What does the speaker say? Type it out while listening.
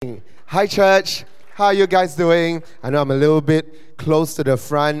Hi, church. How are you guys doing? I know I'm a little bit close to the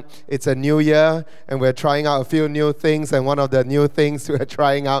front. It's a new year, and we're trying out a few new things. And one of the new things we're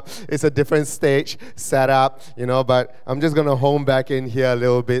trying out is a different stage setup, But I'm just going to home back in here a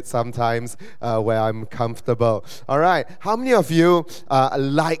little bit sometimes where I'm comfortable. All right. How many of you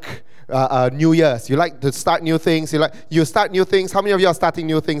like New Year's? You like to start new things? You start new things? How many of you are starting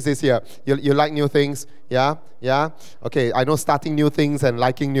new things this year? You like new things? Yeah? Yeah? Okay, I know starting new things and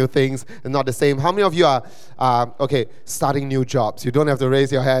liking new things are not the same. How many of you are, starting new jobs? You don't have to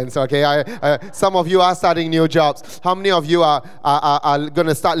raise your hands, okay? Some of you are starting new jobs. How many of you are going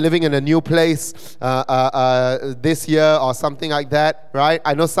to start living in a new place this year or something like that, right?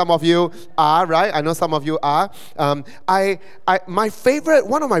 I know some of you are, right? I know some of you are. One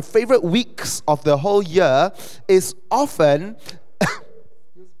of my favorite weeks of the whole year is often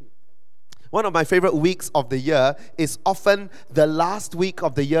One of my favorite weeks of the year is often the last week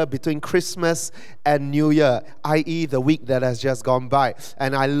of the year between Christmas and New Year, i.e. the week that has just gone by.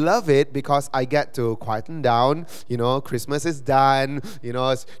 And I love it because I get to quieten down. Christmas is done.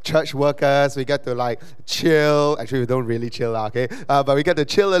 As church workers, we get to chill. Actually, we don't really chill, okay? But we get to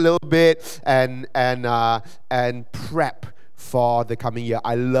chill a little bit and prep for the coming year.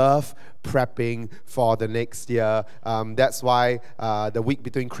 I love prepping for the next year. That's why the week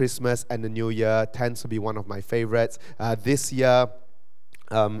between Christmas and the New Year tends to be one of my favorites. This year,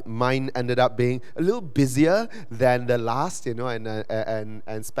 mine ended up being a little busier than the last,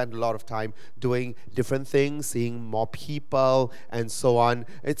 and spent a lot of time doing different things, seeing more people, and so on.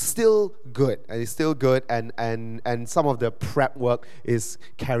 It's still good, and some of the prep work is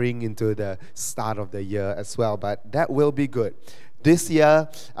carrying into the start of the year as well, but that will be good. This year,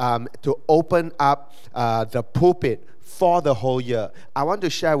 to open up the pulpit for the whole year, I want to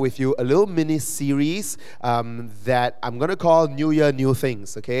share with you a little mini-series that I'm going to call New Year, New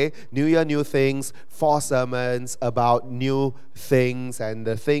Things, okay? New Year, New Things, 4 sermons about new things and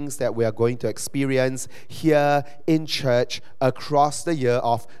the things that we are going to experience here in church across the year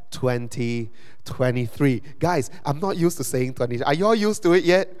of 2023. Guys, I'm not used to saying 20. Are you all used to it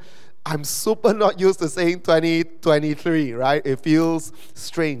yet? I'm super not used to saying 2023, right? It feels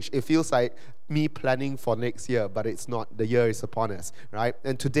strange. It feels like me planning for next year, but it's not. The year is upon us, right?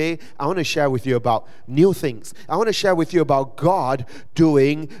 And today, I want to share with you about new things. I want to share with you about God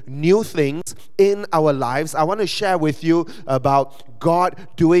doing new things in our lives. I want to share with you about God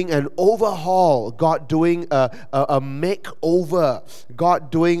doing an overhaul, God doing a makeover, God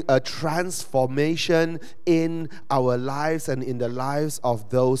doing a transformation in our lives and in the lives of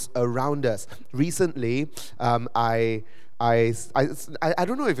those around us. Recently, I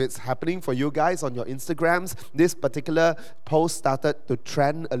don't know if it's happening for you guys on your Instagrams. This particular post started to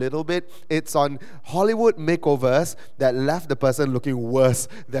trend a little bit. It's on Hollywood makeovers that left the person looking worse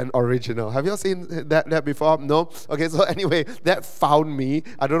than original. Have you all seen that before? No? Okay, so anyway, that found me.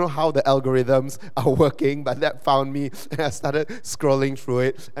 I don't know how the algorithms are working, but that found me, and I started scrolling through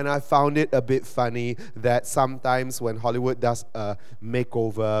it, and I found it a bit funny that sometimes when Hollywood does a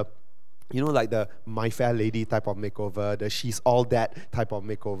makeover, like the My Fair Lady type of makeover, the She's All That type of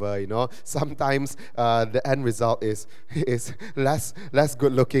makeover, sometimes the end result is less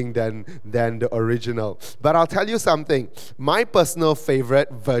good looking than the original. But I'll tell you something, my personal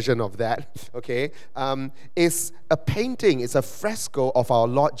favorite version of that, okay, is a painting. It's a fresco of our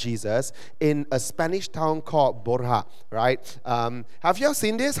Lord Jesus in a Spanish town called Borja, right? Have you all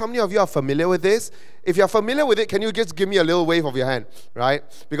seen this? How many of you are familiar with this? If you're familiar with it, can you just give me a little wave of your hand, right?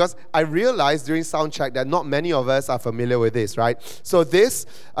 Because I realized during sound check that not many of us are familiar with this, right? So this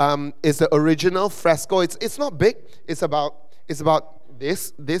is the original fresco. It's not big. It's about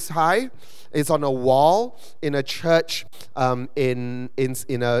this high. It's on a wall in a church in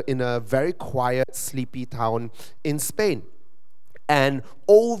a very quiet, sleepy town in Spain. And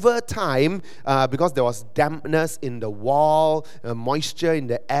over time, because there was dampness in the wall, moisture in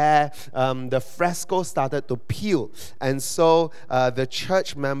the air, the fresco started to peel. And so the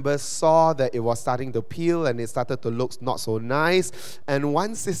church members saw that it was starting to peel and it started to look not so nice. And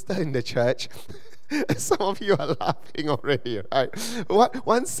one sister in the church, some of you are laughing already, right?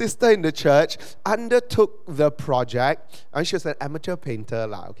 One sister in the church undertook the project, and she was an amateur painter,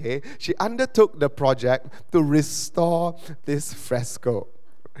 okay? She undertook the project to restore this fresco.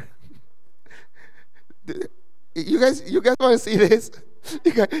 You guys want to see this?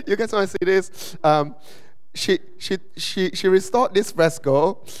 You guys want to see this? She restored this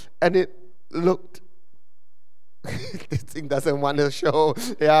fresco, and it looked. This thing doesn't want to show.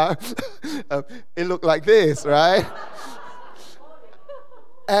 Yeah, it looked like this, right?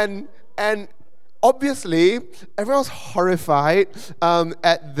 And obviously, everyone's horrified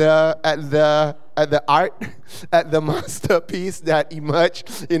at the art, at the masterpiece that emerged,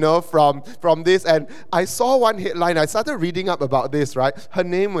 from this. And I saw one headline. I started reading up about this. Right, her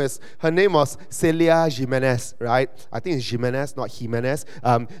name was Celia Jimenez. Right, I think it's Jimenez, not Jimenez.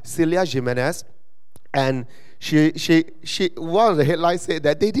 Celia Jimenez, and she one of the headlines said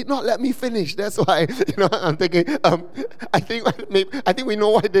that they did not let me finish. That's why I'm thinking I think we know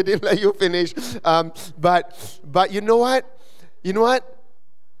why they didn't let you finish. But you know what?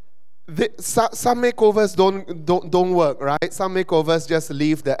 Some makeovers don't work, right? Some makeovers just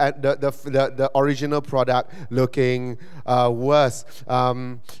leave the original product looking worse.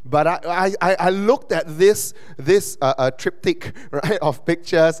 But I looked at this triptych, right, of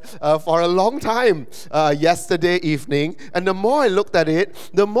pictures for a long time yesterday evening, and the more I looked at it,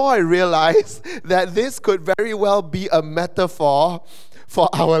 the more I realized that this could very well be a metaphor for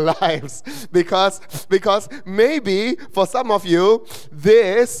our lives, because maybe for some of you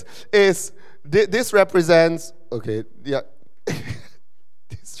this represents, okay, yeah.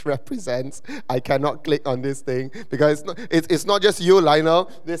 This represents, I cannot click on this thing because it's not just you, Lionel.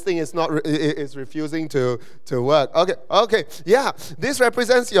 This thing is is refusing to work. Okay, yeah. This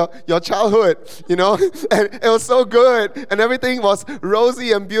represents your childhood, and it was so good, and everything was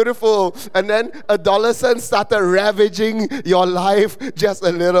rosy and beautiful, and then adolescence started ravaging your life just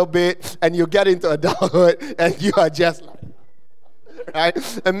a little bit, and you get into adulthood, and you are just like,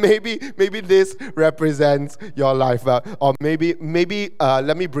 right? And maybe this represents your life, or maybe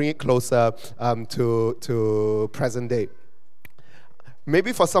let me bring it closer to present day.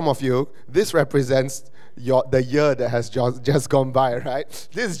 Maybe for some of you, this represents the year that has just gone by, right?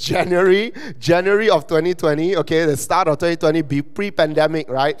 This January of 2020, okay, the start of 2020, pre-pandemic,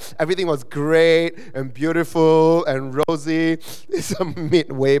 right? Everything was great and beautiful and rosy. It's a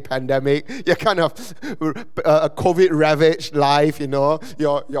midway pandemic. You're kind of a COVID-ravaged life,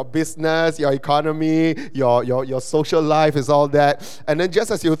 your business, your economy, your social life is all that. And then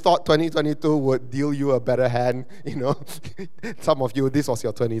just as you thought 2022 would deal you a better hand, some of you, this was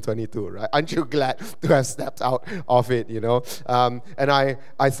your 2022, right? Aren't you glad to have stepped out of it, And I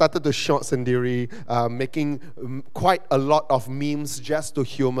started to short Sendiri, making quite a lot of memes just to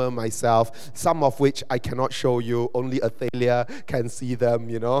humor myself, some of which I cannot show you, only Athalia can see them,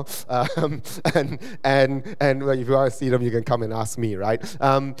 and if you want to see them, you can come and ask me, right?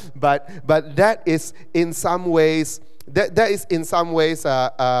 But that is in some ways,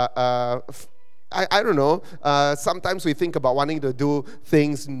 I don't know. Sometimes we think about wanting to do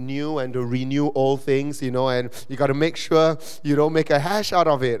things new and to renew old things, and you got to make sure you don't make a hash out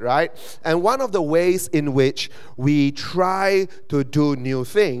of it, right? And one of the ways in which we try to do new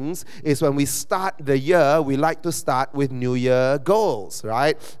things is when we start the year, we like to start with New Year goals,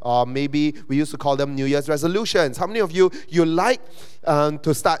 right? Or maybe we used to call them New Year's resolutions. How many of you like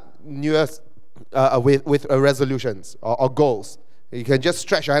to start New Year's with resolutions or goals? You can just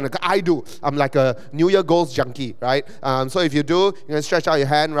stretch your hand. I do. I'm like a New Year goals junkie, right? So if you do, you can stretch out your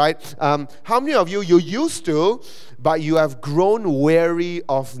hand, right? How many of you used to, but you have grown weary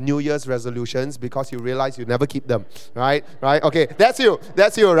of New Year's resolutions because you realize you never keep them, right? Right? Okay, that's you,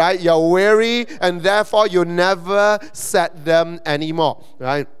 right? You're weary and therefore you never set them anymore,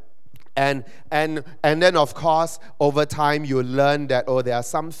 right? And then, of course, over time, you learn that, there are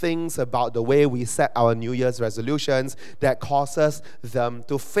some things about the way we set our New Year's resolutions that causes them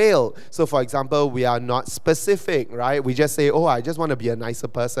to fail. So, for example, we are not specific, right? We just say, I just want to be a nicer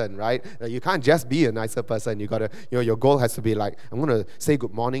person, right? You can't just be a nicer person. You got to, your goal has to be like, I'm going to say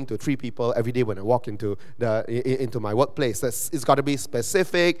good morning to 3 people every day when I walk into my workplace. It's got to be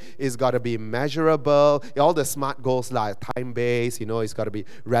specific. It's got to be measurable. All the SMART goals like time-based, it's got to be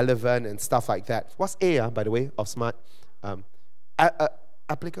relevant and stuff like that. What's A, by the way, of SMART?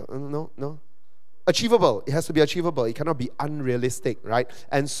 Applicable? No. Achievable. It has to be achievable. It cannot be unrealistic, right?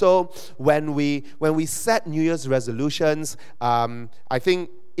 And so when we set New Year's resolutions, I think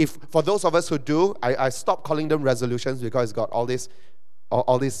if for those of us who do, I stopped calling them resolutions because it's got all these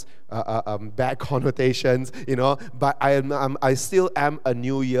bad connotations, but I still am a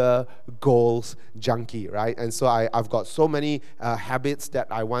New Year goals junkie, right? And so I've got so many habits that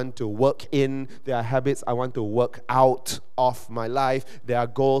I want to work in. There are habits I want to work out of my life. There are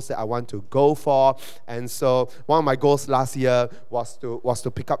goals that I want to go for. And so one of my goals last year was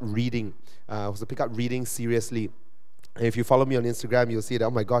to pick up reading. Was to pick up reading seriously. If you follow me on Instagram, you'll see that,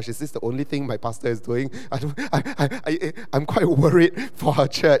 oh my gosh, is this the only thing my pastor is doing? I'm quite worried for our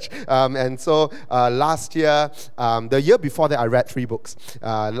church. And so last year, the year before that, I read 3 books.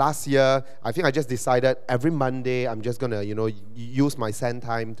 Last year, I think I just decided every Monday, I'm just going to, use my send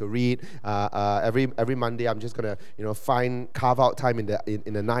time to read. Every Monday, I'm just going to, carve out time in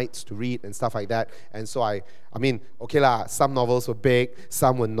the nights to read and stuff like that. And so I mean, okay lah, some novels were big,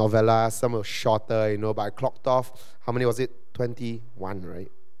 some were novellas, some were shorter, but I clocked off. How many was it? 21,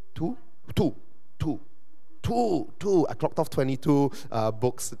 right? Two. I clocked off 22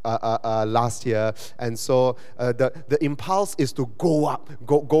 books last year, and so the impulse is to go up,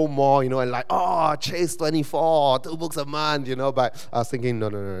 go more, and like, chase 24, 2 books a month, But I was thinking, no.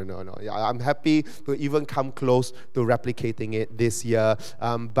 Yeah, I'm happy to even come close to replicating it this year.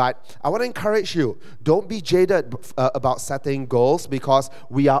 But I want to encourage you: don't be jaded about setting goals, because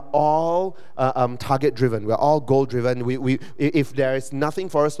we are all target driven. We're all goal driven. We if there is nothing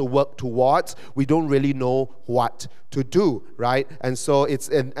for us to work towards, we don't really know what to do, right? And so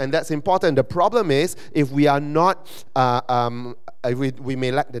and that's important. The problem is, if we are not we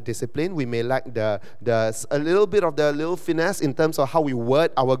may lack the discipline, we may lack a little bit of the little finesse in terms of how we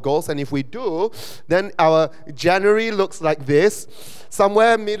word our goals, and if we do, then our January looks like this,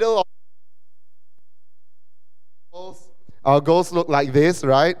 somewhere middle of goals. Our goals look like this,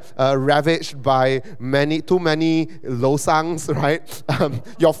 right? Ravaged by too many losangs, right?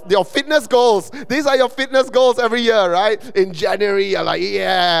 Your fitness goals. These are your fitness goals every year, right? In January, you're like,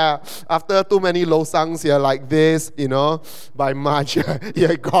 yeah. After too many losangs, you're like this, By March,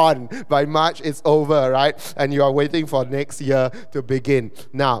 you're gone. By March, it's over, right? And you are waiting for next year to begin.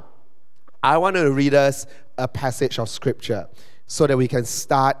 Now, I want to read us a passage of Scripture so that we can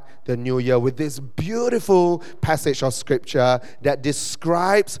start the new year with this beautiful passage of Scripture that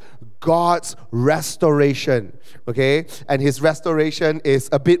describes God's restoration, okay? And His restoration is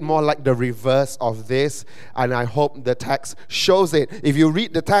a bit more like the reverse of this, and I hope the text shows it. If you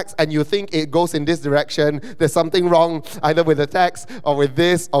read the text and you think it goes in this direction, there's something wrong either with the text or with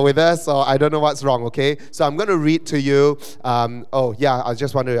this or with us, or I don't know what's wrong, okay? So I'm going to read to you. I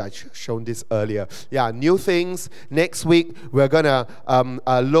just wanted to, I should have shown this earlier. Yeah, new things. Next week, we're going to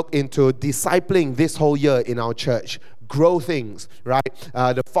look into discipling this whole year in our church. Grow things, right?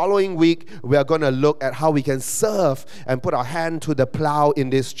 The following week, we are going to look at how we can serve and put our hand to the plow in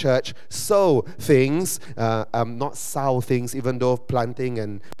this church. Sow things, not sow things, even though planting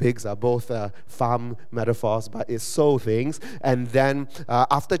and pigs are both farm metaphors, but it's sow things. And then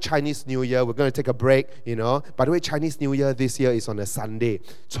after Chinese New Year, we're going to take a break, By the way, Chinese New Year this year is on a Sunday.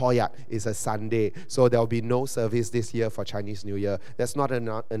 Choyat is a Sunday. So there will be no service this year for Chinese New Year. That's not an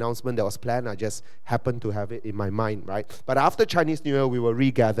announcement that was planned. I just happened to have it in my mind, right? But after Chinese New Year, we will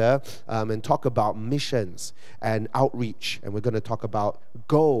regather and talk about missions and outreach. And we're going to talk about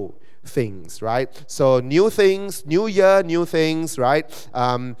go things, right? So new things, new year, new things, right?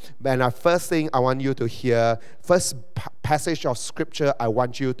 And our first thing I want you to hear, first passage of Scripture I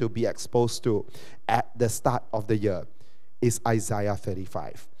want you to be exposed to at the start of the year is Isaiah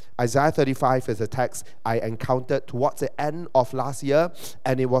 35. Isaiah 35 is a text I encountered towards the end of last year,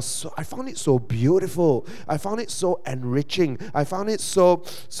 and I found it so beautiful. I found it so enriching. I found it so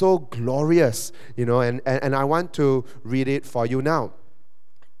glorious, and I want to read it for you now.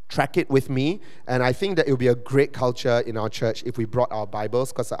 Track it with me, and I think that it would be a great culture in our church if we brought our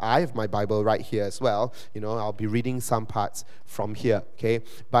Bibles, because I have my Bible right here as well. I'll be reading some parts from here, okay?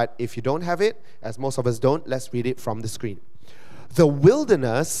 But if you don't have it, as most of us don't, let's read it from the screen. The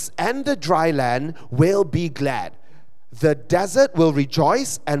wilderness and the dry land will be glad. The desert will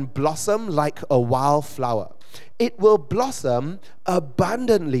rejoice and blossom like a wildflower. It will blossom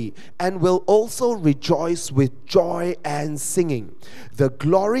abundantly and will also rejoice with joy and singing. The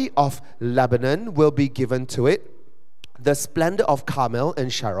glory of Lebanon will be given to it, the splendor of Carmel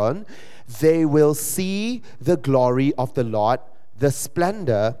and Sharon. They will see the glory of the Lord, the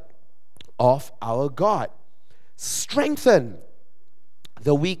splendor of our God. Strengthen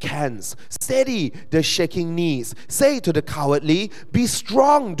the weak hands, steady the shaking knees. Say to the cowardly, be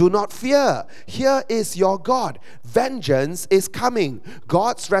strong, do not fear. Here is your God. Vengeance is coming.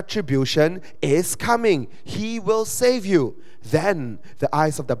 God's retribution is coming. He will save you. Then the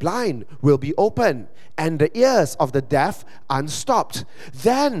eyes of the blind will be open, and the ears of the deaf unstopped.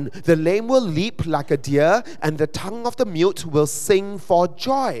 Then the lame will leap like a deer, and the tongue of the mute will sing for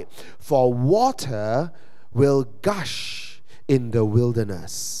joy. For water will gush in the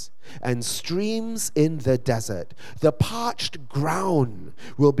wilderness and streams in the desert. The parched ground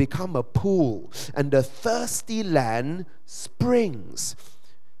will become a pool, and the thirsty land springs.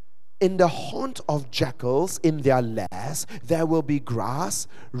 In the haunt of jackals, in their lairs, there will be grass,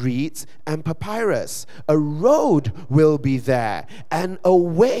 reeds, and papyrus. A road will be there, and a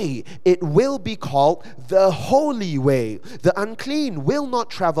way. It will be called the holy way. The unclean will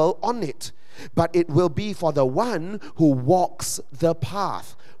not travel on it, but it will be for the one who walks the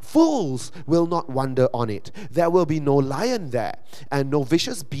path. Fools will not wander on it. There will be no lion there, and no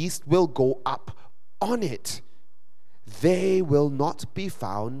vicious beast will go up on it. They will not be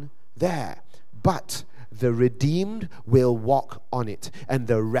found there, but the redeemed will walk on it, and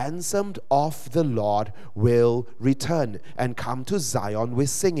the ransomed of the Lord will return and come to Zion with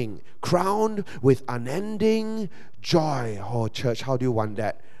singing, crowned with unending joy. Oh, church, how do you want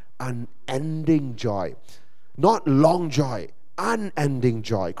that? Unending joy. Not long joy, unending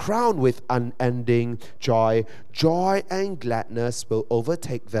joy. Crowned with unending joy. Joy and gladness will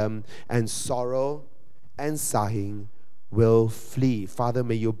overtake them, and sorrow and sighing will flee. Father,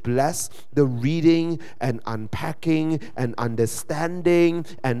 may you bless the reading and unpacking and understanding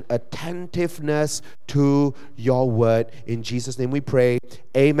and attentiveness to your word. In Jesus' name we pray.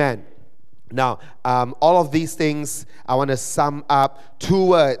 Amen. Now, all of these things, I want to sum up 2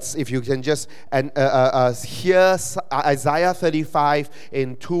 words. If you can just hear Isaiah 35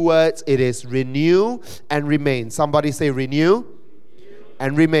 in 2 words, it is renew and remain. Somebody say renew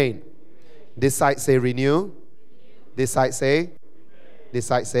and remain. This side say renew. This side say? This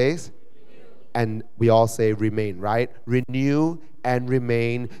side says? And we all say remain, right? Renew and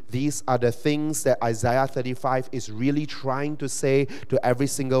remain. These are the things that Isaiah 35 is really trying to say to every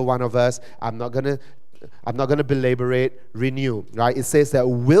single one of us. I'm not going to belabor it. Renew, right? It says that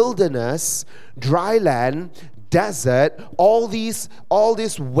wilderness, dry land, desert, all these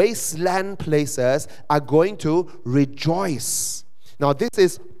wasteland places are going to rejoice. Now, this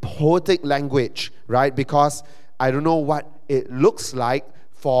is poetic language, right? Because I don't know what it looks like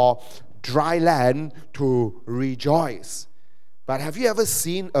for dry land to rejoice. But have you ever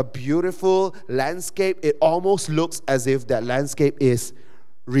seen a beautiful landscape? It almost looks as if that landscape is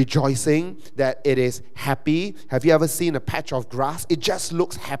rejoicing, that it is happy. Have you ever seen a patch of grass? It just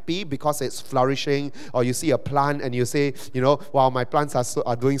looks happy because it's flourishing. Or you see a plant and you say, wow, my plants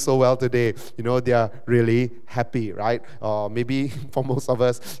are doing so well today. They are really happy, right? Or maybe for most of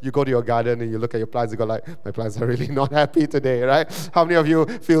us, you go to your garden and you look at your plants and go like, my plants are really not happy today, right? How many of you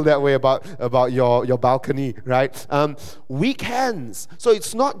feel that way about your balcony, right? Weak hands. So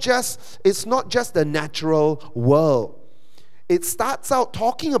it's not just the natural world. It starts out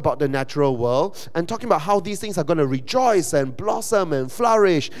talking about the natural world and talking about how these things are going to rejoice and blossom and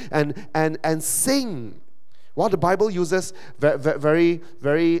flourish and sing. Well, the Bible uses very,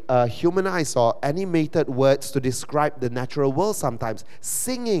 very humanized or animated words to describe the natural world sometimes.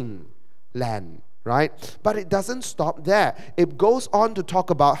 Singing land, right? But it doesn't stop there. It goes on to talk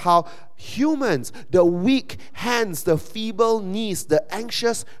about how humans, the weak hands, the feeble knees, the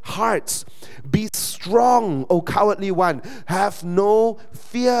anxious hearts, be strong, O cowardly one, have no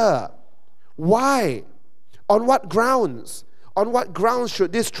fear. Why? On what grounds? On what grounds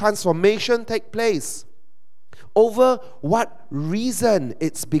should this transformation take place? Over what reason?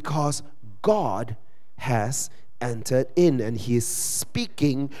 It's because God has entered in, and he is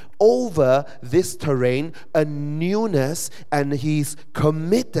speaking over this terrain, a newness, and he's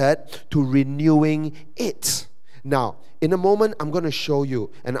committed to renewing it. Now, in a moment, I'm going to show you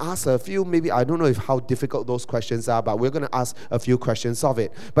and ask a few, maybe I don't know how difficult those questions are, but we're going to ask a few questions of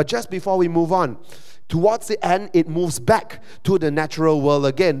it. But just before we move on, towards the end, it moves back to the natural world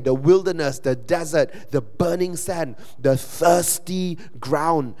again. The wilderness, the desert, the burning sand, the thirsty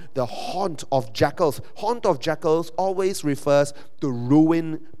ground, the haunt of jackals. Haunt of jackals always refers to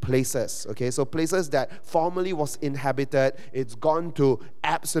ruined places. Okay, so places that formerly was inhabited, it's gone to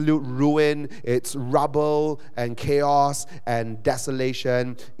absolute ruin. It's rubble and chaos and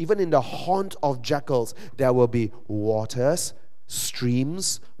desolation. Even in the haunt of jackals, there will be waters,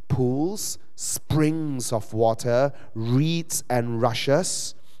 streams, pools, springs of water, reeds and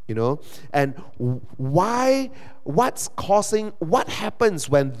rushes, and what happens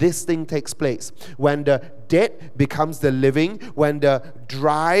when this thing takes place? When the dead becomes the living, when the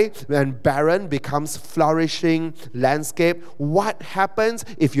dry and barren becomes flourishing landscape, what happens?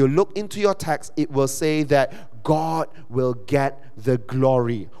 If you look into your text, it will say that God will get the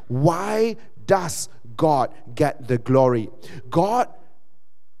glory. Why does God get the glory? God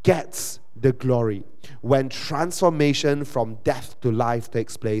gets the glory when transformation from death to life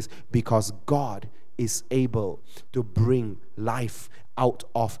takes place, because God is able to bring life out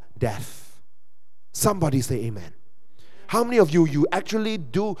of death. Somebody say amen. How many of you actually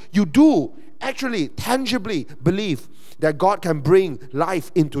do actually tangibly believe that God can bring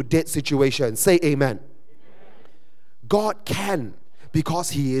life into dead situations? Say amen. God can,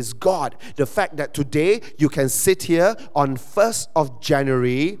 because He is God. The fact that today you can sit here on 1st of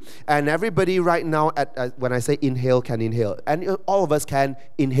January, and everybody right now, when I say inhale, can inhale. And all of us can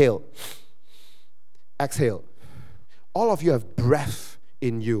inhale. Exhale. All of you have breath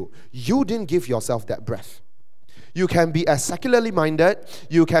in you. You didn't give yourself that breath. You can be as secularly minded,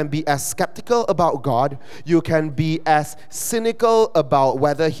 you can be as skeptical about God, you can be as cynical about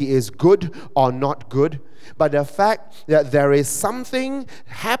whether He is good or not good, but the fact that there is something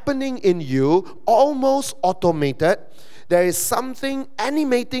happening in you, almost automated, there is something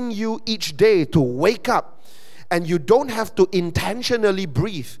animating you each day to wake up, and you don't have to intentionally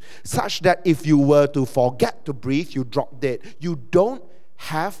breathe, such that if you were to forget to breathe, you drop dead. You don't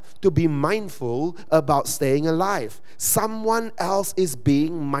have to be mindful about staying alive. Someone else is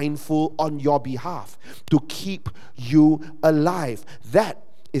being mindful on your behalf to keep you alive. That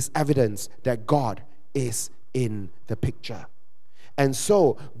is evidence that God is in the picture. And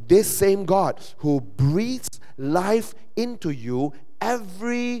so, this same God who breathes life into you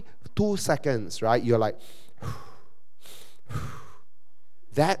every 2 seconds, right? You're like,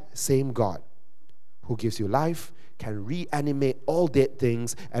 that same God who gives you life can reanimate all dead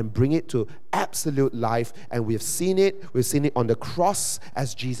things and bring it to absolute life. And we've seen it on the cross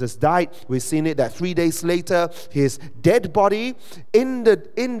as Jesus died. We've seen it that 3 days later, His dead body in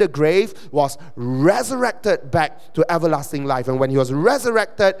the grave was resurrected back to everlasting life. And when He was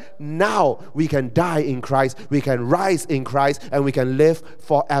resurrected, now we can die in Christ, we can rise in Christ, and we can live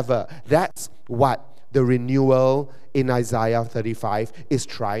forever. That's what the renewal in Isaiah 35 is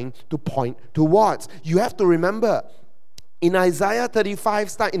trying to point towards. You have to remember, in Isaiah's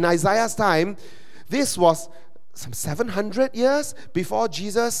time, this was some 700 years before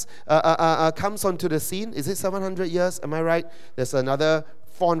Jesus comes onto the scene. Is it 700 years? Am I right? There's another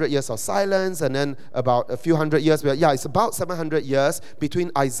 400 years of silence, and then about a few hundred years. Yeah, it's about 700 years between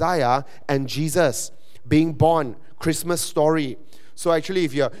Isaiah and Jesus being born. Christmas story. So actually,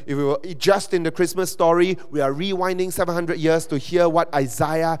 if we were just in the Christmas story, we are rewinding 700 years to hear what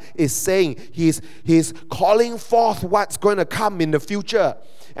Isaiah is saying. He's calling forth what's going to come in the future.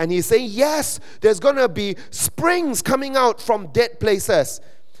 And he's saying, yes, there's going to be springs coming out from dead places.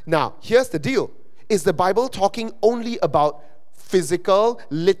 Now, here's the deal. Is the Bible talking only about physical,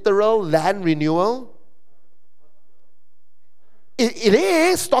 literal land renewal? It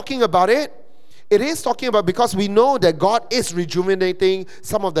is talking about it. It is talking about, because we know that God is rejuvenating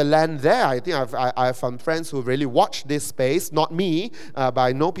some of the land there. I think I have some friends who really watch this space, not me, but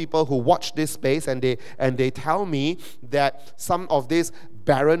I know people who watch this space, and they tell me that some of these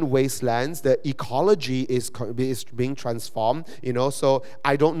barren wastelands, the ecology is being transformed. So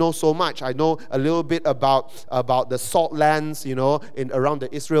I don't know so much. I know a little bit about the salt lands, in around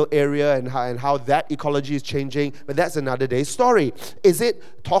the Israel area, and how that ecology is changing. But that's another day's story. Is it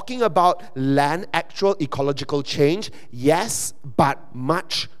talking about land, actual ecological change? Yes, but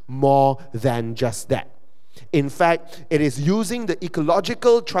much more than just that. In fact, it is using the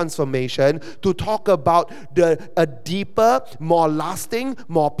ecological transformation to talk about a deeper, more lasting,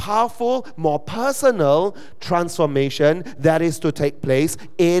 more powerful, more personal transformation that is to take place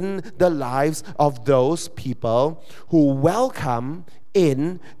in the lives of those people who welcome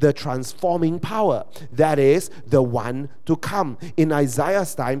in the transforming power that is the one to come. In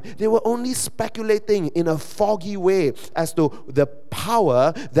Isaiah's time, they were only speculating in a foggy way as to the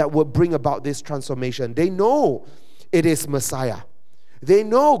power that would bring about this transformation. They know it is Messiah. They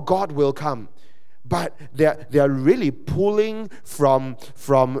know God will come. But they're really pulling from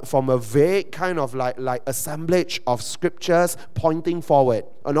a vague kind of like assemblage of scriptures pointing forward.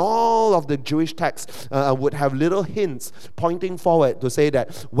 And all of the Jewish texts would have little hints pointing forward to say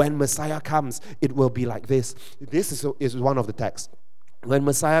that when Messiah comes, it will be like this. This is one of the texts. When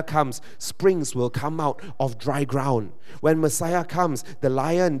Messiah comes, springs will come out of dry ground. When Messiah comes, the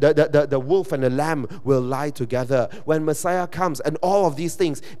lion, the wolf and the lamb will lie together. When Messiah comes, and all of these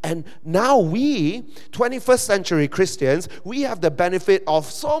things. And now we, 21st century Christians, we have the benefit of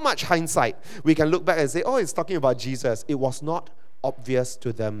so much hindsight. We can look back and say, oh, it's talking about Jesus. It was not obvious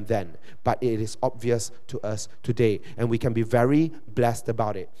to them then, but it is obvious to us today, and we can be very blessed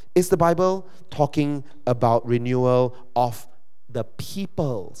about it. Is the Bible talking about renewal of the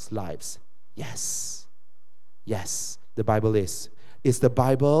people's lives? Yes. Yes, the Bible is. Is the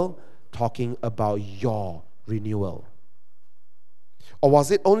Bible talking about your renewal? Or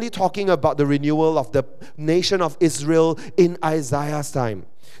was it only talking about the renewal of the nation of Israel in Isaiah's time?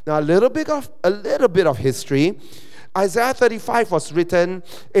 Now, a little bit of history. Isaiah 35 was written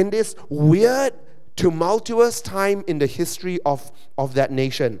in this weird, tumultuous time in the history of that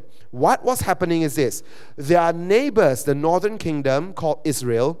nation. What was happening is this. Their neighbors, the northern kingdom called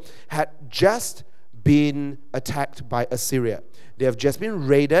Israel, had just been attacked by Assyria. They have just been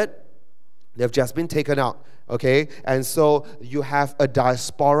raided. They have just been taken out. Okay, and so you have a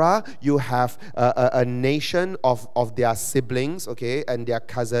diaspora, you have a nation of their siblings, okay, and their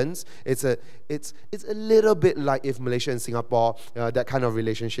cousins. It's a little bit like if Malaysia and Singapore, that kind of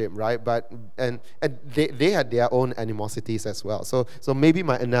relationship, right? But and they had their own animosities as well. So maybe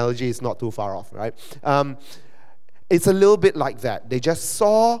my analogy is not too far off, right? It's a little bit like that. They just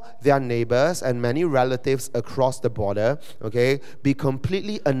saw their neighbors and many relatives across the border, okay, be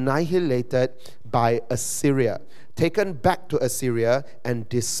completely annihilated by Assyria, taken back to Assyria and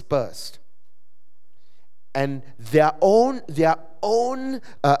dispersed. And their own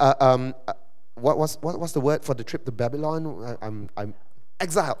what was the word for the trip to Babylon? I'm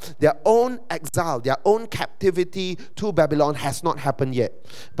exile. Their own exile, their own captivity to Babylon has not happened yet,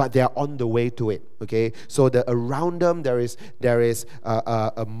 but they are on the way to it. Okay, so around them there is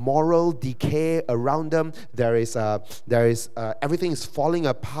a moral decay around them. There is everything is falling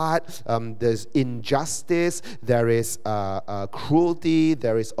apart. There's injustice. There is cruelty.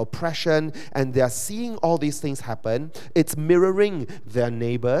 There is oppression, and they are seeing all these things happen. It's mirroring their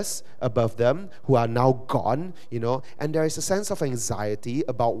neighbors above them who are now gone. And there is a sense of anxiety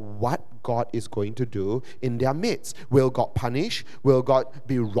about what God is going to do in their midst. Will God punish? Will God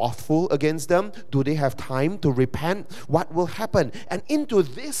be wrathful against them? Do they have time to repent? What will happen? And into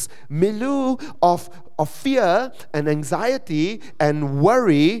this milieu of fear and anxiety and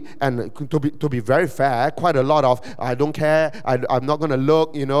worry, and to be very fair, quite a lot of I don't care, I'm not going to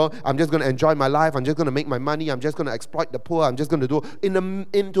look, I'm just going to enjoy my life, I'm just going to make my money, I'm just going to exploit the poor, I'm just going to do.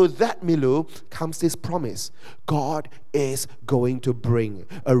 Into that milieu comes this promise. God is going to bring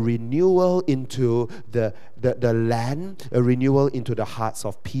a renewal into the land, a renewal into the hearts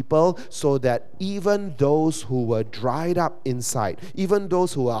of people, so that even those who were dried up inside, even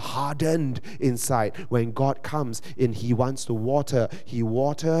those who are hardened inside, when God comes in, He wants to water. He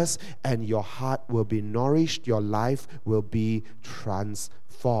waters, and your heart will be nourished, your life will be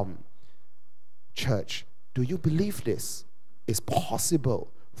transformed. Church, do you believe this is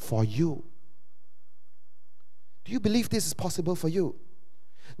possible for you? Do you believe this is possible for you?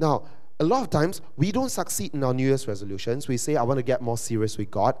 Now, a lot of times, we don't succeed in our New Year's resolutions. We say, I want to get more serious with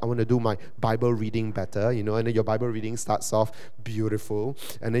God. I want to do my Bible reading better, and then your Bible reading starts off beautiful,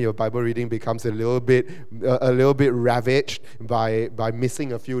 and then your Bible reading becomes a little bit ravaged by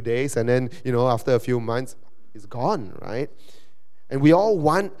missing a few days, and then, after a few months, it's gone, right? And we all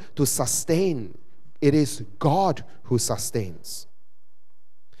want to sustain. It is God who sustains.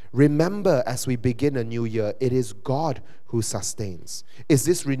 Remember, as we begin a new year, it is God who sustains. Is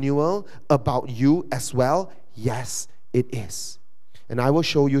this renewal about you as well? Yes, it is. And I will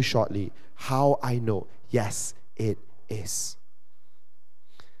show you shortly how I know. Yes, it is.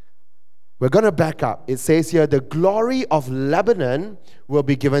 We're going to back up. It says here, the glory of Lebanon will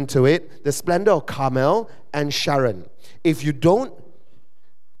be given to it, the splendor of Carmel and Sharon. If you don't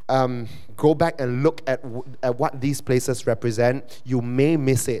go back and look at what these places represent, you may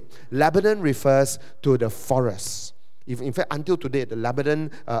miss it. Lebanon refers to the forest. In fact, until today, the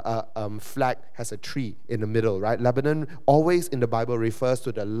Lebanon flag has a tree in the middle, right? Lebanon always in the Bible refers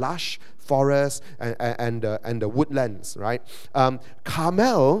to the lush forest and the woodlands, right?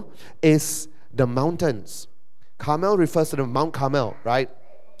 Carmel is the mountains. Carmel refers to the Mount Carmel, right?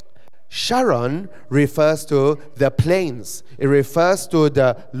 Sharon refers to the plains. It refers to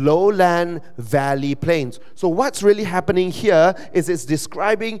the lowland valley plains. So what's really happening here is it's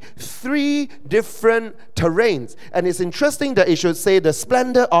describing three different terrains. And it's interesting that it should say the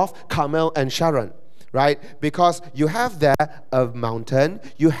splendor of Carmel and Sharon, right? Because you have there a mountain,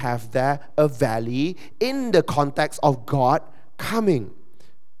 you have there a valley in the context of God coming.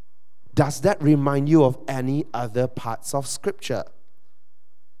 Does that remind you of any other parts of Scripture?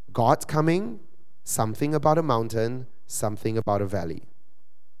 God's coming, something about a mountain, something about a valley.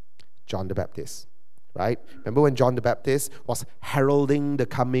 John the Baptist, right? Remember when John the Baptist was heralding the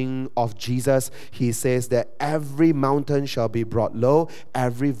coming of Jesus? He says that every mountain shall be brought low,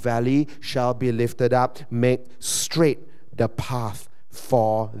 every valley shall be lifted up, make straight the path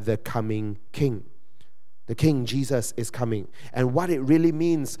for the coming King. The King Jesus is coming. And what it really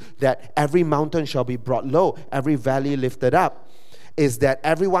means that every mountain shall be brought low, every valley lifted up, is that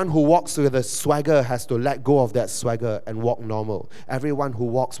everyone who walks with a swagger has to let go of that swagger and walk normal. Everyone who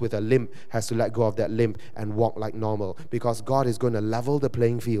walks with a limp has to let go of that limp and walk like normal, because God is going to level the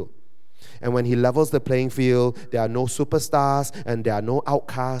playing field. And when he levels the playing field, there are no superstars and there are no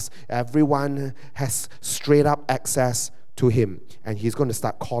outcasts. Everyone has straight up access to him. And he's going to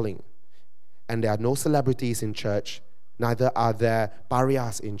start calling. And there are no celebrities in church. Neither are there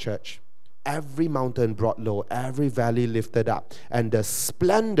pariahs in church. Every mountain brought low, every valley lifted up. And the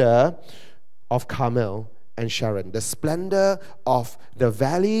splendor of Carmel and Sharon, the splendor of the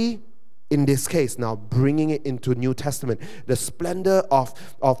valley, in this case, now bringing it into New Testament, the splendor of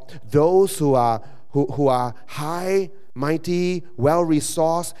those who are high, mighty,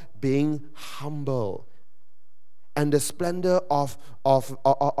 well-resourced, being humble. And the splendor of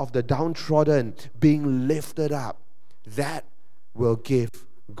the downtrodden being lifted up. That will give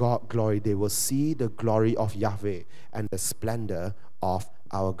God glory. They will see the glory of Yahweh and the splendor of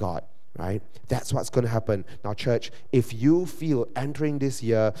our God. Right? That's what's going to happen. Now, church, if you feel entering this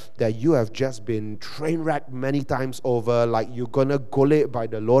year that you have just been train wrecked many times over, like you're going to golek by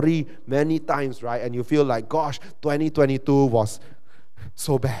the lorry many times, right? And you feel like, gosh, 2022 was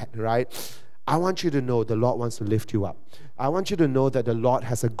so bad, right? I want you to know the Lord wants to lift you up. I want you to know that the Lord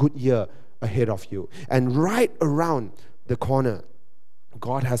has a good year ahead of you. And right around the corner,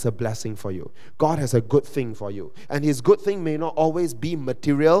 God has a blessing for you. God has a good thing for you. And His good thing may not always be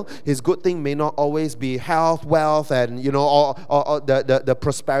material. His good thing may not always be health, wealth, and or the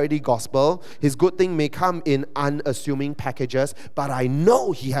prosperity gospel. His good thing may come in unassuming packages, but I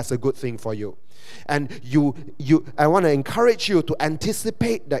know He has a good thing for you. And I want to encourage you to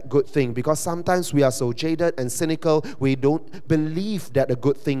anticipate that good thing, because sometimes we are so jaded and cynical, we don't believe that a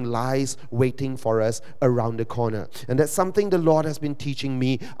good thing lies waiting for us around the corner. And that's something the Lord has been teaching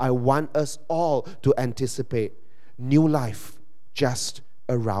me. I want us all to anticipate new life just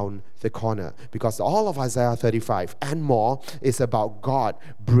around the corner, because all of Isaiah 35 and more is about God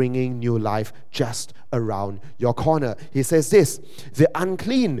bringing new life just around your corner. He says this: the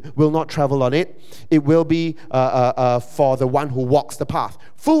unclean will not travel on it. It will be for the one who walks the path.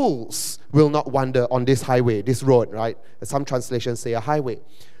 Fools will not wander on this highway, this road, right? Some translations say a highway.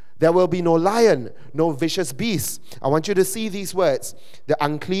 There will be no lion, no vicious beast. I want you to see these words: the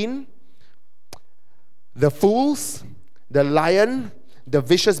unclean, the fools, the lion, the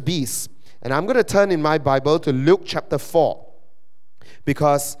vicious beast. And I'm going to turn in my Bible to Luke chapter 4.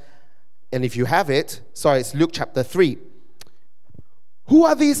 Because, and if you have it, it's Luke chapter 3. Who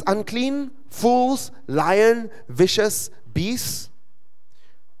are these unclean, fools, lion, vicious beasts?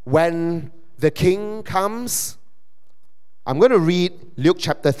 When the king comes, I'm going to read Luke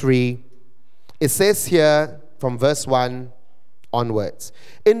chapter 3. It says here from verse 1 onwards.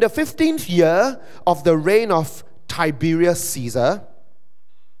 In the 15th year of the reign of Tiberius Caesar,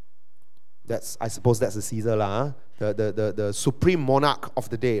 I suppose that's the Caesar, the supreme monarch of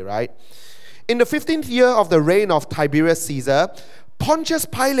the day, right? In the 15th year of the reign of Tiberius Caesar, Pontius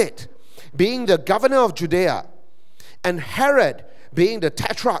Pilate, being the governor of Judea, and Herod, being the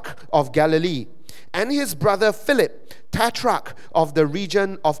tetrarch of Galilee, and his brother Philip, tetrarch of the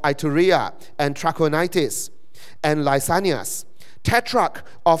region of Iturea and Trachonitis, and Lysanias, tetrarch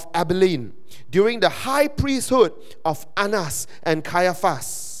of Abilene, during the high priesthood of Annas and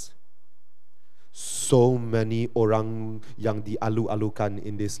Caiaphas. So many orang yang dialu-alukan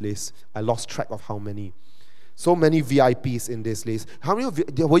in this list. I lost track of how many. So many VIPs in this list. How many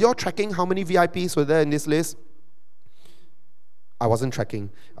were you all tracking how many VIPs were there in this list? I wasn't tracking.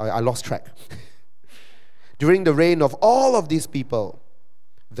 I lost track. During the reign of all of these people,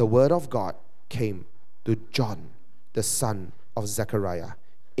 the word of God came to John, the son of Zechariah,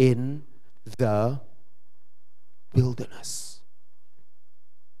 in the wilderness.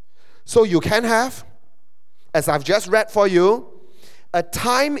 So you can have, as I've just read for you, a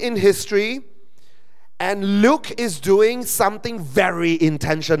time in history, and Luke is doing something very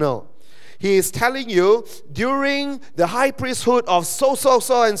intentional. He is telling you, during the high priesthood of so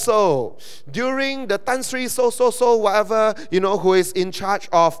and so, during the Tan Sri so, whatever, who is in charge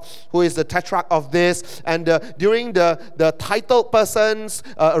of, who is the tetrarch of this, and during the titled person's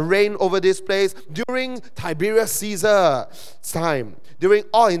reign over this place, during Tiberius Caesar's time,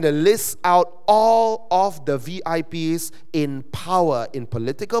 in the list out all of the VIPs in power, in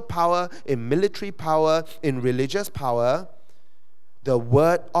political power, in military power, in religious power, the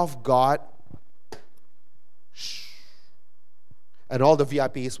word of God, and all the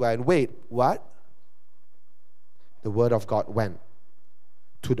VIPs went, wait, what? The word of God went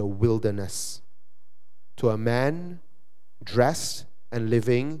to the wilderness, to a man dressed and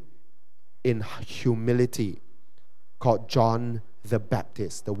living in humility called John the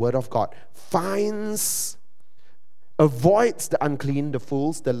Baptist. The word of God avoids the unclean, the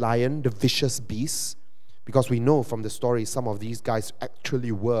fools, the lion, the vicious beasts, because we know from the story some of these guys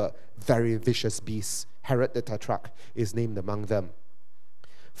actually were very vicious beasts. Herod the Tetrarch is named among them.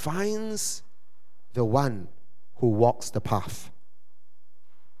 Finds the one who walks the path.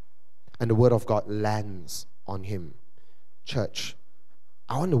 And the word of God lands on him. Church,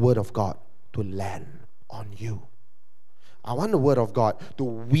 I want the word of God to land on you. I want the word of God to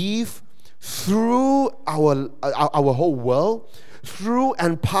weave through our whole world, through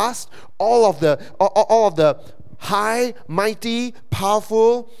and past all of the high, mighty,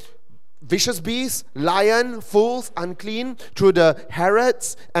 powerful, vicious beasts, lion, fools, unclean, through the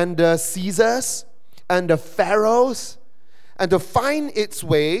Herods and the Caesars and the Pharaohs, and to find its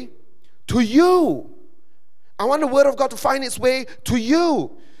way to you. I want the word of God to find its way to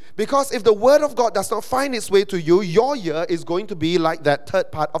you. Because if the word of God does not find its way to you, your year is going to be like that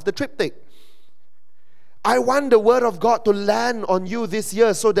third part of the triptych. I want the word of God to land on you this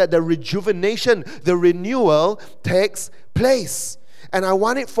year so that the rejuvenation, the renewal takes place. And I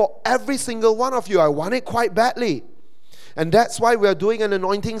want it for every single one of you. I want it quite badly. And that's why we are doing an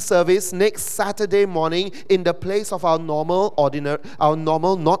anointing service next Saturday morning in the place of our normal,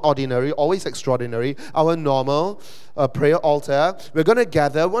 not ordinary, always extraordinary, our normal prayer altar. We're going to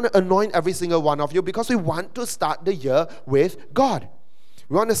gather, we want to anoint every single one of you because we want to start the year with God.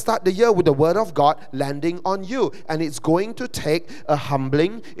 We want to start the year with the word of God landing on you. And it's going to take a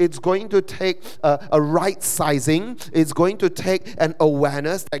humbling. It's going to take a right sizing. It's going to take an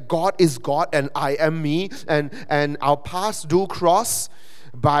awareness that God is God and I am me. And our paths do cross,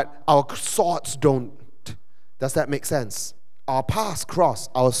 but our swords don't. Does that make sense? Our paths cross,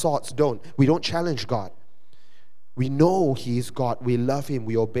 our swords don't. We don't challenge God. We know He is God. We love Him.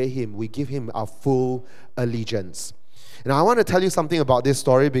 We obey Him. We give Him our full allegiance. Now, I want to tell you something about this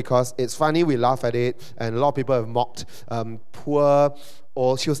story because it's funny, we laugh at it, and a lot of people have mocked poor,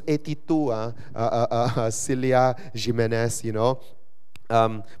 or she was 82, Celia Jimenez, you know.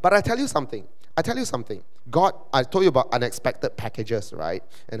 But I tell you something. God, I told you about unexpected packages, right?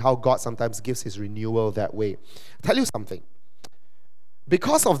 And how God sometimes gives His renewal that way. I tell you something.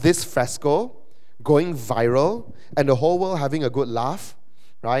 Because of this fresco going viral and the whole world having a good laugh,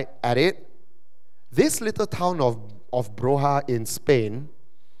 right, at it, this little town of Broja in Spain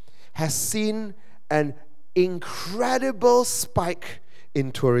has seen an incredible spike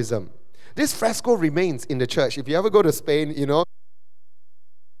in tourism. This fresco remains in the church. If you ever go to Spain, you know.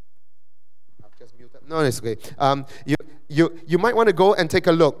 I've just muted. No, it's okay. You might want to go and take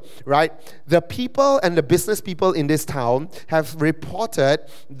a look, right? The people and the business people in this town have reported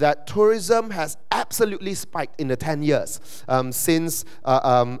that tourism has absolutely spiked in the 10 years since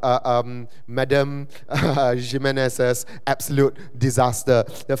Madame Jimenez's absolute disaster.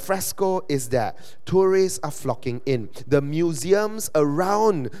 The fresco is there. Tourists are flocking in. The museums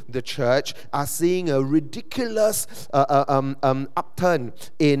around the church are seeing a ridiculous upturn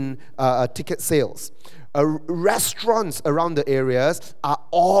in ticket sales. Restaurants around the areas are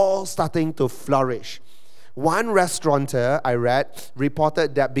all starting to flourish. One restaurateur I read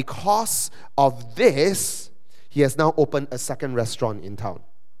reported that because of this, he has now opened a second restaurant in town.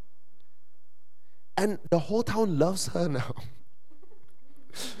 And the whole town loves her now.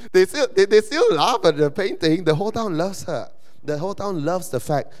 They still laugh at the painting. The whole town loves her. The whole town loves the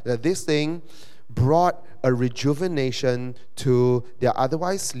fact that this thing brought a rejuvenation to their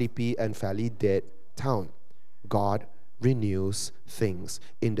otherwise sleepy and fairly dead town. God renews things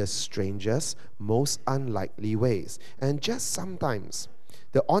in the strangest, most unlikely ways. And just sometimes,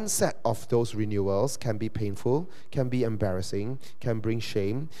 the onset of those renewals can be painful, can be embarrassing, can bring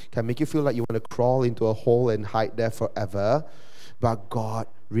shame, can make you feel like you want to crawl into a hole and hide there forever. But God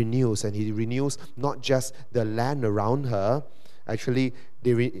renews, and He renews not just the land around her. Actually,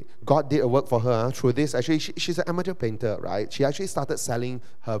 God did a work for her through this. Actually, she's an amateur painter, right? She actually started selling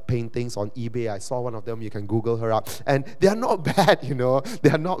her paintings on eBay. I saw one of them. You can Google her up. And they are not bad, you know. They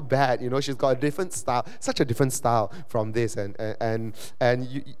are not bad, you know. She's got a different style, such a different style from this. And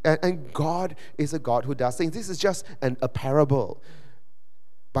God is a God who does things. This is just a parable.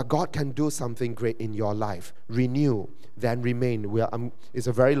 But God can do something great in your life. Renew, then remain. It's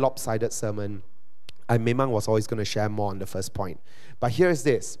a very lopsided sermon. Memang was always going to share more on the first point. But here is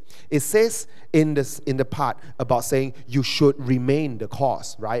this. It says in the part about saying you should remain the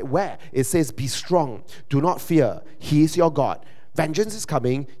cause, right? Where? It says, be strong. Do not fear. He is your God. Vengeance is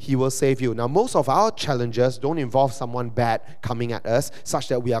coming. He will save you. Now, most of our challenges don't involve someone bad coming at us, such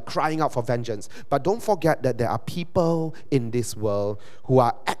that we are crying out for vengeance. But don't forget that there are people in this world who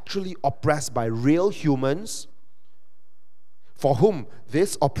are actually oppressed by real humans for whom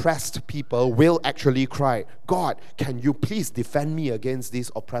this oppressed people will actually cry, God, can you please defend me against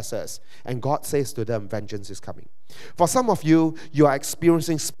these oppressors? And God says to them, vengeance is coming. For some of you,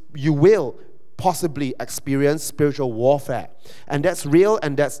 you will possibly experience spiritual warfare. And that's real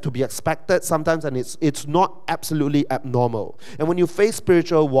and that's to be expected sometimes, and it's not absolutely abnormal. And when you face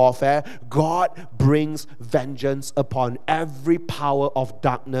spiritual warfare, God brings vengeance upon every power of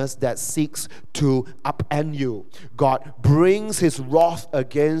darkness that seeks to upend you. God brings his wrath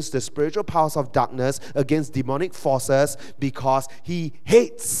against the spiritual powers of darkness, against demonic forces, because he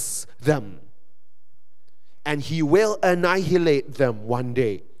hates them. And he will annihilate them one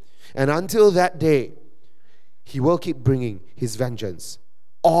day. And until that day, he will keep bringing his vengeance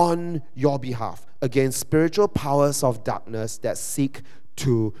on your behalf against spiritual powers of darkness that seek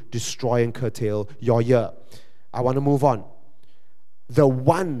to destroy and curtail your year. I want to move on. The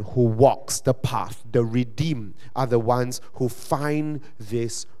one who walks the path, the redeemed, are the ones who find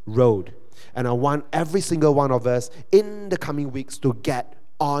this road. And I want every single one of us in the coming weeks to get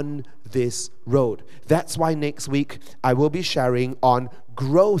on this road. That's why next week I will be sharing on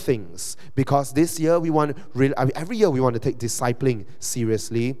grow things, because this year every year we want to take discipling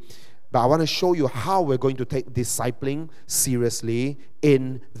seriously, but I want to show you how we're going to take discipling seriously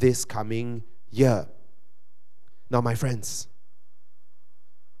in this coming year. Now, my friends,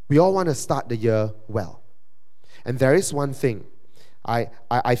 we all want to start the year well, and there is one thing I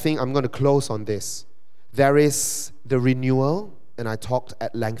think I'm going to close on this. There is the renewal, and I talked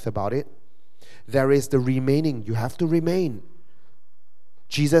at length about it. There is the remaining. You have to remain.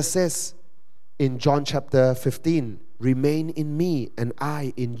 Jesus says in John chapter 15, remain in me and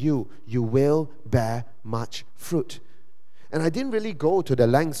I in you. You will bear much fruit. And I didn't really go to the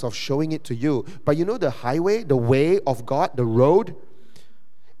lengths of showing it to you. But you know the highway, the way of God, the road?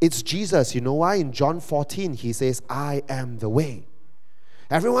 It's Jesus. You know why? In John 14, he says, I am the way.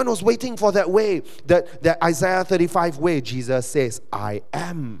 Everyone was waiting for that way, that Isaiah 35 way. Jesus says, I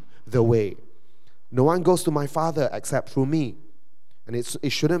am the way. No one goes to my Father except through me. And it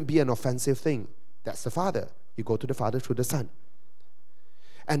shouldn't be an offensive thing. That's the Father. You go to the Father through the Son.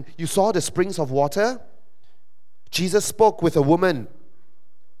 And you saw the springs of water. Jesus spoke with a woman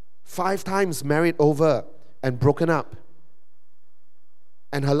 5 times married over and broken up.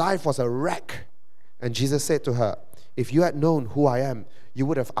 And her life was a wreck. And Jesus said to her, if you had known who I am, you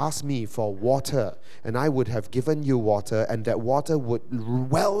would have asked me for water, and I would have given you water, and that water would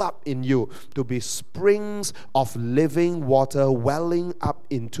well up in you to be springs of living water welling up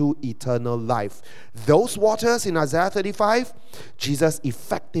into eternal life. Those waters in Isaiah 35, Jesus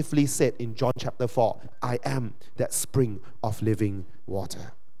effectively said in John chapter 4, I am that spring of living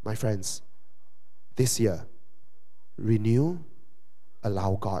water. My friends, this year, renew,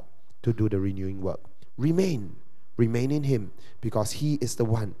 allow God to do the renewing work. Remain in him, because he is the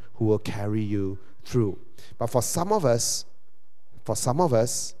one who will carry you through. But for some of us,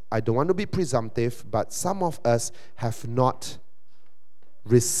 I don't want to be presumptive, but some of us have not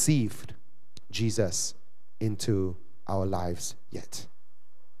received Jesus into our lives yet.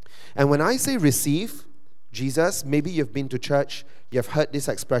 And when I say receive Jesus, maybe you've been to church, you've heard this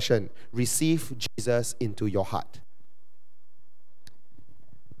expression, receive Jesus into your heart.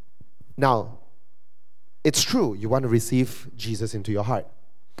 Now, it's true, you want to receive Jesus into your heart.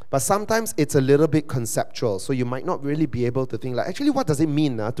 But sometimes it's a little bit conceptual, so you might not really be able to think like, actually, what does it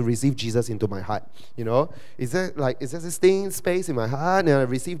mean to receive Jesus into my heart? You know, is there this staying space in my heart and I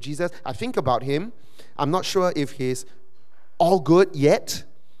receive Jesus? I think about him. I'm not sure if he's all good yet.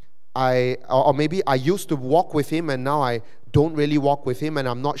 Or maybe I used to walk with him and now I don't really walk with him, and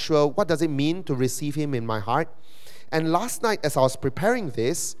I'm not sure what does it mean to receive him in my heart. And last night, as I was preparing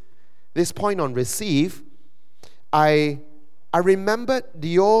this point on receive, I remembered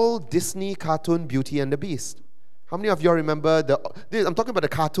the old Disney cartoon Beauty and the Beast. How many of you all remember I'm talking about the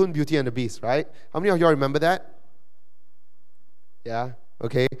cartoon Beauty and the Beast, right? How many of you all remember that? Yeah,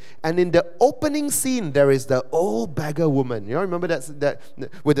 okay. And in the opening scene, there is the old beggar woman. You all remember that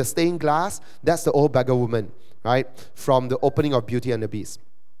with the stained glass? That's the old beggar woman, right? From the opening of Beauty and the Beast.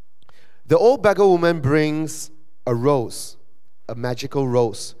 The old beggar woman brings a rose, a magical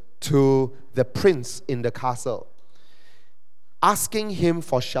rose, to the prince in the castle, asking him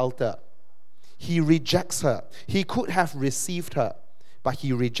for shelter. He rejects her. He could have received her, but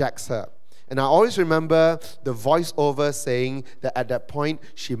he rejects her. And I always remember the voiceover saying that at that point,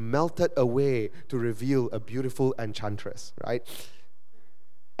 she melted away to reveal a beautiful enchantress, right?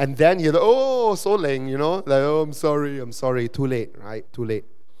 And then you're like, oh, so late, you know? Like, oh, I'm sorry, too late, right? Too late.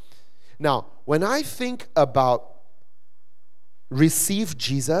 Now, when I think about receive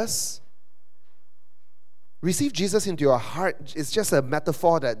Jesus, Receive Jesus into your heart is just a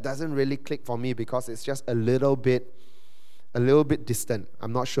metaphor that doesn't really click for me because it's just a little bit distant.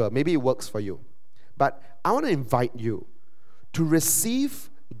 I'm not sure. Maybe it works for you. But I want to invite you to receive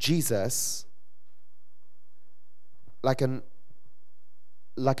Jesus like an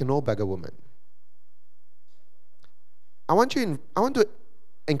old beggar woman. I want to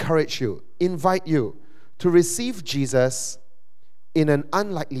encourage you, invite you to receive Jesus in an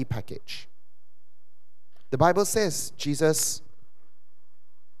unlikely package. The Bible says Jesus,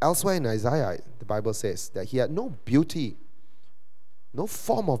 elsewhere in Isaiah, the Bible says that he had no beauty, no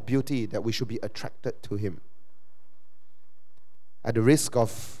form of beauty that we should be attracted to him. At the risk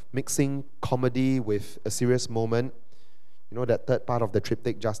of mixing comedy with a serious moment, you know that third part of the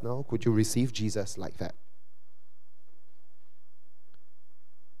triptych just now, could you receive Jesus like that?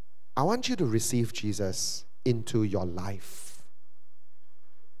 I want you to receive Jesus into your life.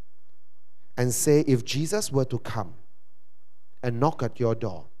 And say, if Jesus were to come and knock at your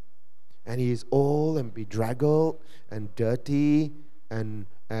door, and he is old and bedraggled and dirty and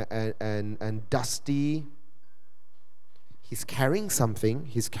dusty, he's carrying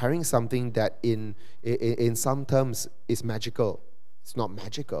something that in some terms is magical. It's not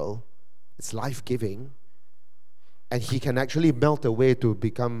magical, it's life-giving. And he can actually melt away to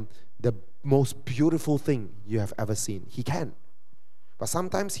become the most beautiful thing you have ever seen. He can. But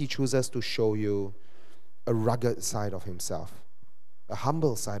sometimes he chooses to show you a rugged side of himself, a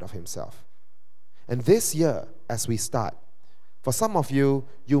humble side of himself. And this year, as we start, for some of you,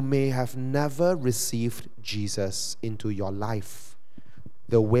 you may have never received Jesus into your life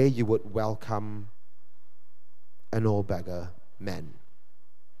the way you would welcome an old beggar man.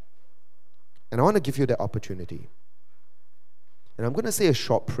 And I want to give you that opportunity. And I'm going to say a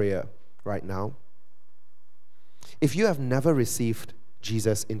short prayer right now. If you have never received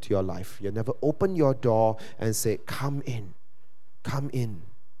Jesus into your life, you never opened your door and said, come in,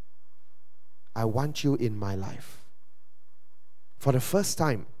 I want you in my life. For the first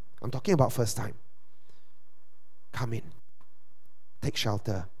time, I'm talking about first time, come in, take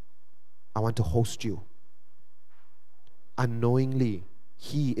shelter, I want to host you. Unknowingly,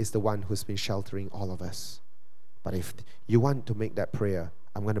 he is the one who's been sheltering all of us. But if you want to make that prayer,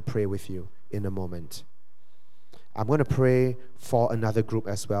 I'm going to pray with you in a moment. I'm going to pray for another group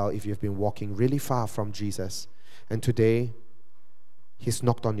as well if you've been walking really far from Jesus. And today, he's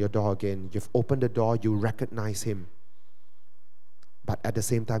knocked on your door again. You've opened the door, you recognize him. But at the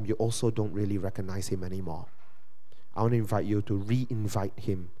same time, you also don't really recognize him anymore. I want to invite you to re-invite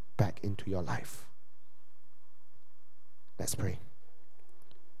him back into your life. Let's pray.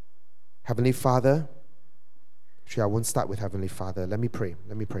 Heavenly Father, actually I won't start with Heavenly Father. Let me pray.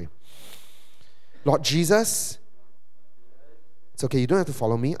 Lord Jesus, it's okay, you don't have to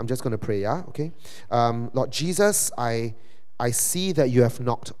follow me. I'm just going to pray, yeah? Okay? Lord Jesus, I see that you have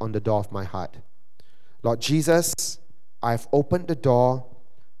knocked on the door of my heart. Lord Jesus, I've opened the door.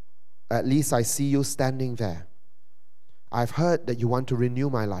 At least I see you standing there. I've heard that you want to renew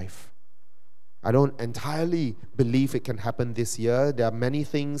my life. I don't entirely believe it can happen this year. There are many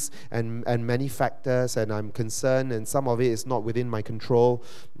things and many factors, and I'm concerned, and some of it is not within my control.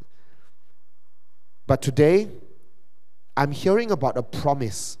 But today, I'm hearing about a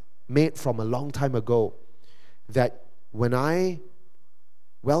promise made from a long time ago that when I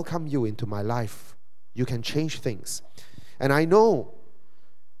welcome you into my life, you can change things. And I know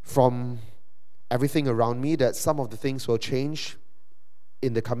from everything around me that some of the things will change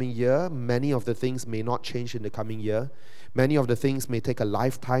in the coming year. Many of the things may not change in the coming year. Many of the things may take a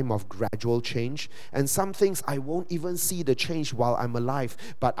lifetime of gradual change. And some things I won't even see the change while I'm alive.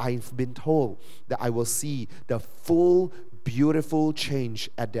 But I've been told that I will see the full, beautiful change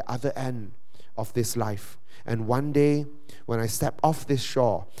at the other end of this life. And one day, when I step off this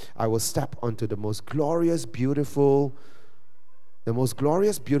shore, I will step onto the most glorious, beautiful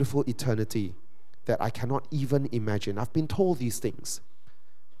eternity that I cannot even imagine. I've been told these things.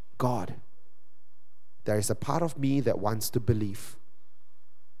 God, there is a part of me that wants to believe.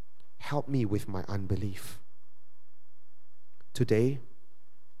 Help me with my unbelief. Today,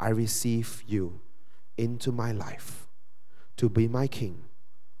 I receive you into my life to be my King,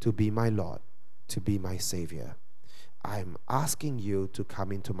 to be my Lord, to be my Savior. I'm asking you to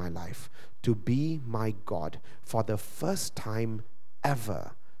come into my life, to be my God. For the first time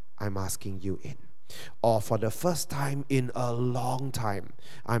ever, I'm asking you in. Or for the first time in a long time,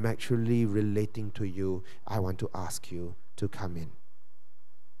 I'm actually relating to you. I want to ask you to come in.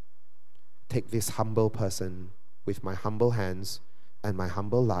 Take this humble person with my humble hands and my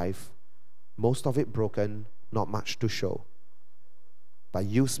humble life, most of it broken, not much to show. But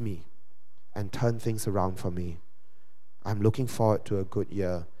use me. and turn things around for me. I'm looking forward to a good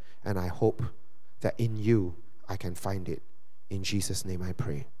year, and I hope that in you I can find it. In Jesus' name I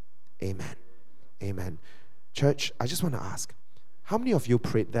pray. Amen. Amen. Church, I just want to ask, how many of you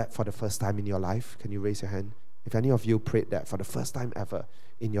prayed that for the first time in your life? Can you raise your hand? If any of you prayed that for the first time ever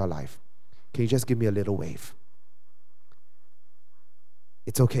in your life, can you just give me a little wave?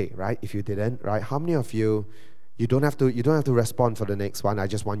 It's okay, right? If you didn't, right? How many of you, you don't have to respond for the next one. I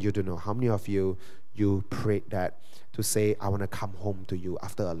just want you to know how many of you prayed that to say, I want to come home to you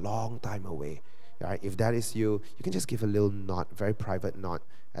after a long time away. Right? If that is you, you can just give a little nod, very private nod.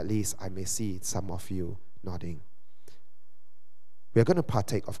 At least I may see some of you nodding. We're going to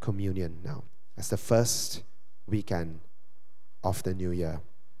partake of communion now as the first weekend of the new year.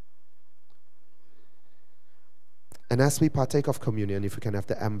 And as we partake of communion, if we can have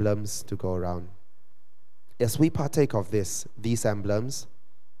the emblems to go around. As we partake of these emblems,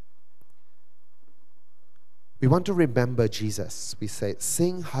 we want to remember Jesus. We say,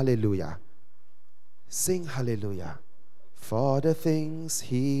 sing hallelujah. Sing hallelujah for the things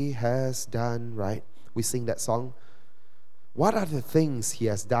he has done, right? We sing that song. What are the things he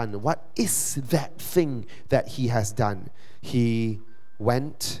has done? What is that thing that he has done? He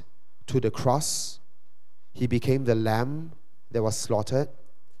went to the cross. He became the lamb that was slaughtered.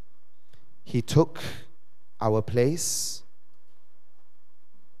 He took our place.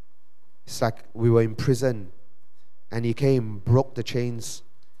 It's like we were in prison, and he came, broke the chains,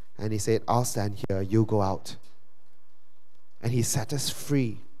 and he said, I'll stand here, you go out. And he set us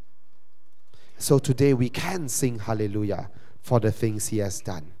free. So today we can sing hallelujah for the things he has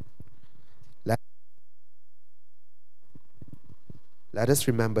done. Let us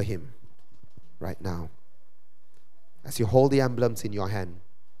remember him right now. As you hold the emblems in your hand,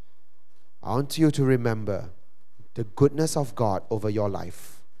 I want you to remember the goodness of God over your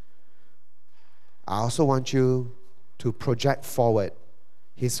life. I also want you to project forward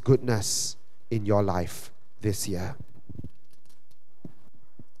his goodness in your life this year.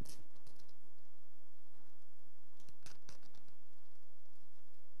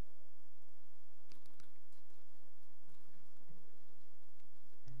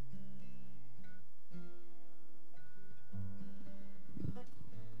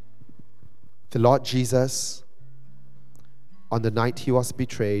 The Lord Jesus, on the night he was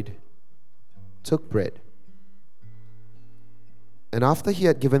betrayed, took bread. And after he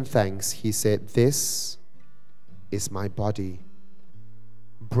had given thanks, he said, this is my body,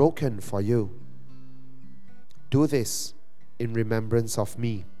 broken for you. Do this in remembrance of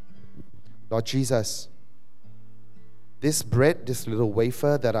me. Lord Jesus, this bread, this little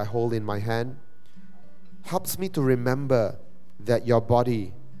wafer that I hold in my hand, helps me to remember that your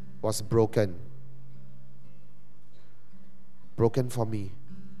body was broken for me,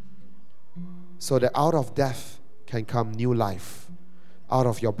 so that out of death can come new life. Out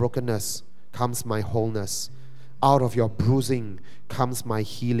of your brokenness comes my wholeness. Out of your bruising comes my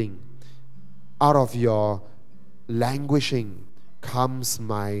healing. Out of your languishing comes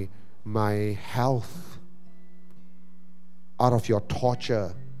my health. Out of your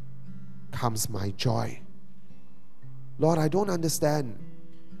torture comes my joy. Lord, I don't understand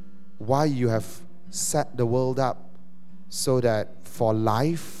why you have set the world up so that for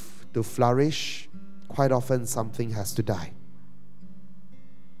life to flourish, quite often something has to die.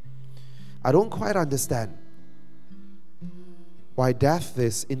 I don't quite understand why death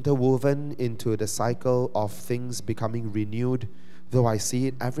is interwoven into the cycle of things becoming renewed, though I see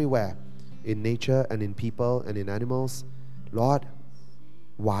it everywhere, in nature and in people and in animals. Lord,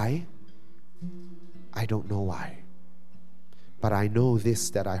 why? I don't know why. But I know this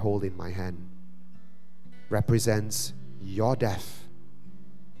that I hold in my hand represents your death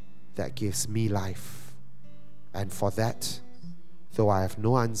that gives me life. And for that, though I have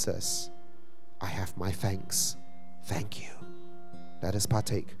no answers, I have my thanks. Thank you. Let us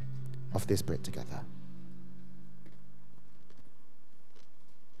partake of this bread together.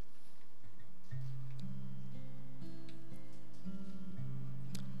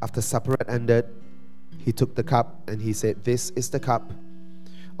 After supper had ended, he took the cup and he said, this is the cup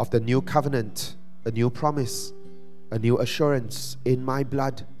of the new covenant, a new promise, a new assurance in my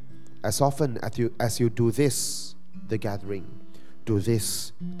blood. As often as you do this, the gathering, do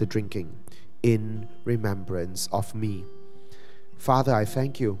this, the drinking, in remembrance of me. Father, I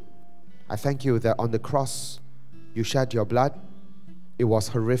thank you. I thank you that on the cross you shed your blood. It was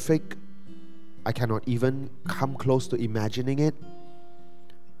horrific. I cannot even come close to imagining it.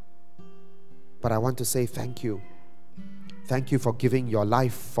 But I want to say thank you. Thank you for giving your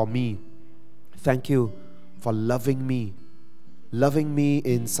life for me. Thank you for loving me loving me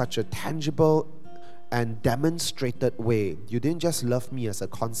in such a tangible and demonstrated way. You didn't just love me as a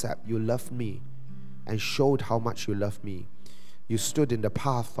concept, you loved me and showed how much you love me. You stood in the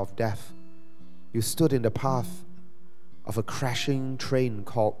path of death. You stood in the path of a crashing train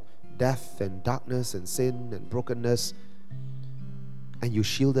called death and darkness and sin and brokenness, and you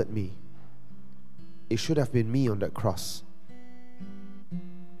shielded me. It should have been me on that cross,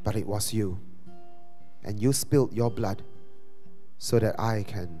 but it was you, and you spilled your blood so that I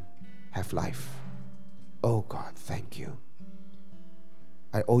can have life. Oh God, thank you.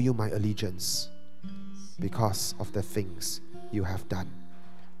 I owe you my allegiance because of the things you have done.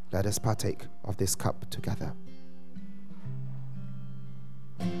 Let us partake of this cup together.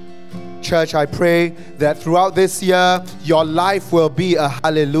 Church, I pray that throughout this year, your life will be a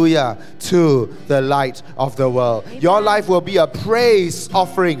hallelujah to the light of the world. Amen. Your life will be a praise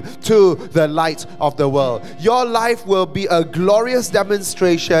offering to the light of the world. Your life will be a glorious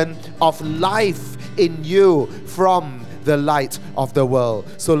demonstration of life in you from the light of the world.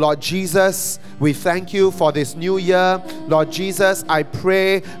 So Lord Jesus, we thank you for this new year. Lord Jesus, I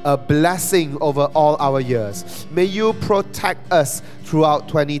pray a blessing over all our years. May you protect us throughout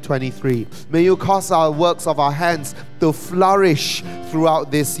 2023. May you cause our works of our hands to flourish throughout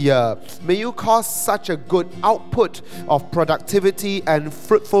this year. May you cause such a good output of productivity and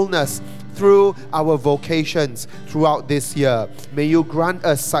fruitfulness through our vocations throughout this year. May you grant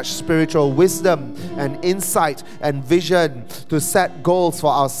us such spiritual wisdom and insight and vision to set goals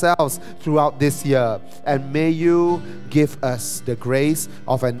for ourselves throughout this year. And may you give us the grace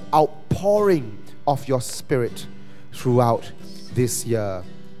of an outpouring of your Spirit throughout this year.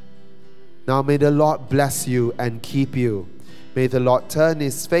 Now may the Lord bless you and keep you. May the Lord turn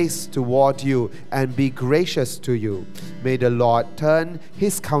His face toward you and be gracious to you. May the Lord turn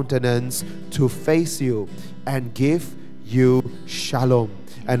His countenance to face you and give you shalom.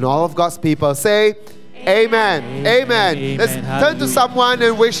 And all of God's people say, Amen. Amen. Amen. Amen. Let's turn to someone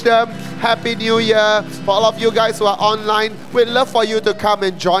and wish them Happy New Year. For all of you guys who are online, we'd love for you to come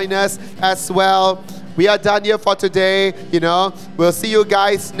and join us as well. We are done here for today. We'll see you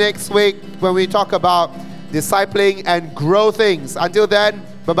guys next week when we talk about discipling and grow things. Until then,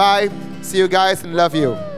 bye-bye. See you guys and love you.